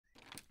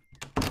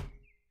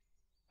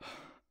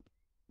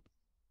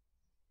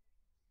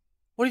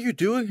What are you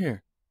doing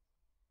here?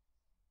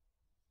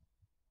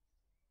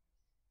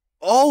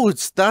 Oh,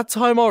 it's that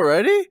time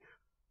already?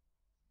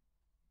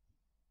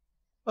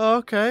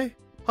 Okay.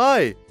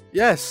 Hi.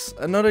 Yes,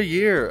 another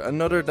year,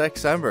 another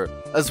Dec-cember,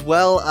 as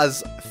well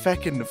as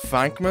feckin'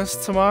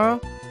 THANKMAS tomorrow.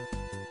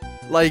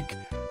 Like,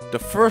 the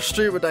first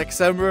stream of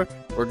Dec-cember,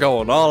 we're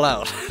going all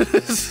out.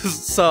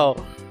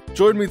 So,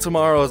 join me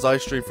tomorrow as I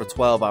stream for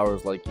 12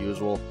 hours like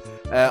usual.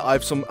 I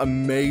have some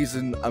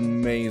amazing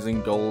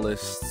goal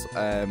lists,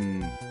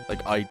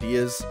 like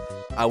ideas,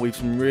 and we've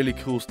some really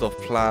cool stuff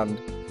planned.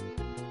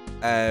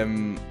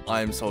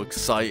 I'm so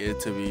excited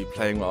to be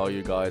playing with all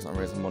you guys and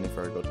raising money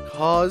for a good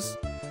cause.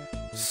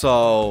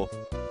 So,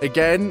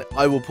 again,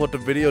 I will put the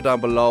video down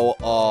below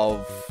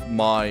of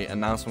my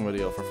announcement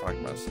video for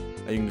THANKMAS,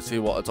 and you can see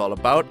what it's all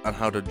about and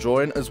how to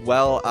join, as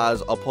well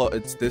as I'll put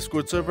its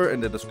Discord server in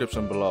the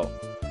description below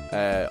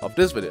of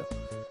this video.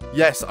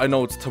 Yes, I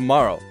know it's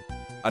tomorrow,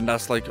 and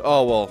that's like,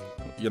 oh well,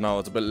 you know,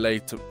 it's a bit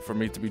late for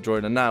me to be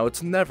joining now.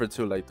 It's never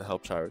too late to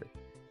help charity.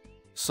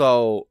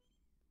 So,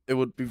 it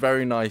would be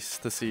very nice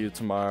to see you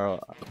tomorrow.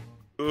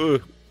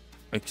 Ugh.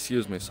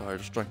 Excuse me, sorry, I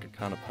just drank a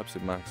can of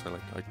Pepsi Max.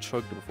 I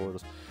chugged it before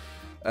this.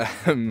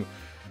 It'd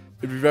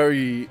be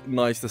very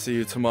nice to see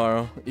you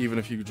tomorrow, even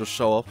if you could just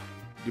show up,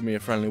 give me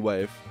a friendly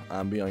wave,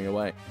 and be on your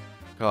way.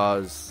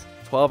 Because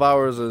 12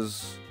 hours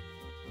is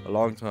a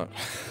long time.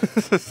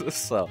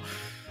 So,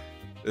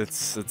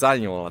 it's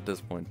annual at this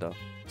point, though.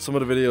 Some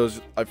of the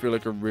videos, I feel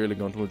like you're really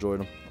going to enjoy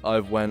them.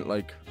 I've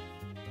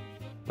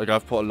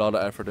put a lot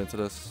of effort into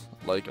this.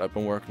 Like, I've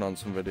been working on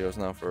some videos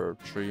now for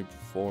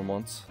 3-4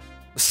 months.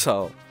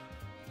 So,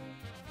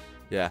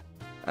 yeah.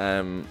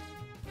 I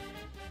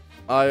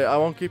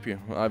won't keep you.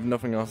 I have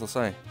nothing else to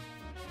say.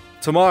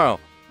 Tomorrow,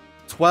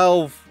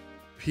 12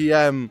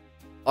 PM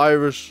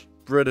Irish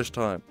British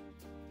time.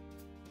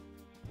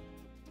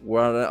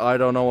 Well, I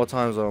don't know what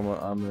time zone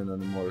I'm in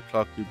anymore. The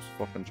clock keeps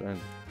fucking changing.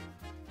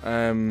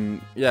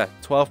 Yeah,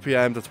 12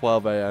 PM to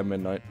 12 AM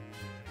midnight.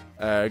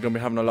 Gonna be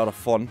having a lot of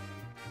fun.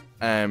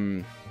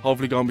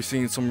 Hopefully gonna be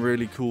seeing some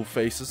really cool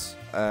faces.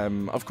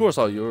 Of course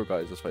all your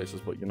guys'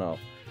 faces, but you know,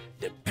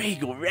 the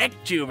big rec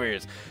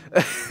tubers.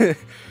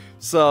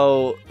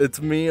 So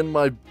it's me and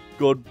my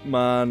good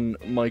man,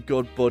 my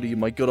good buddy,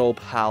 my good old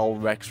pal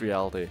Rex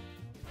Reality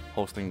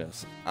hosting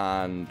this,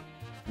 and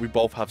we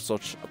both have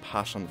such a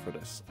passion for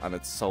this, and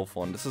it's so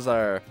fun. This is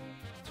our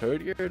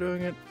 3rd year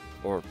doing it,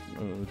 or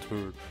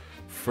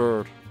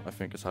third, I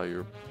think is how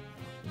you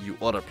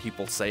other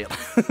people say it.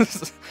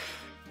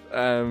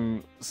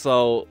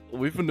 So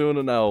we've been doing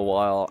it now a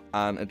while,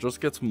 and it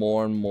just gets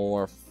more and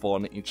more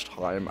fun each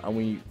time,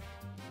 and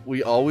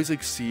we always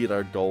exceed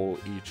our goal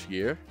each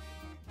year.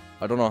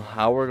 I don't know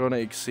how we're gonna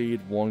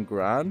exceed 1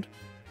 grand,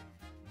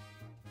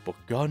 but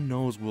God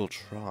knows we'll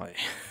try.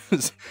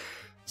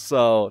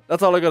 So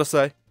that's all I gotta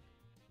say.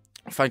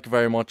 Thank you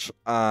very much,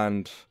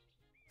 and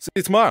see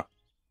you tomorrow.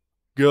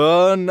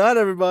 Good night,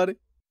 everybody.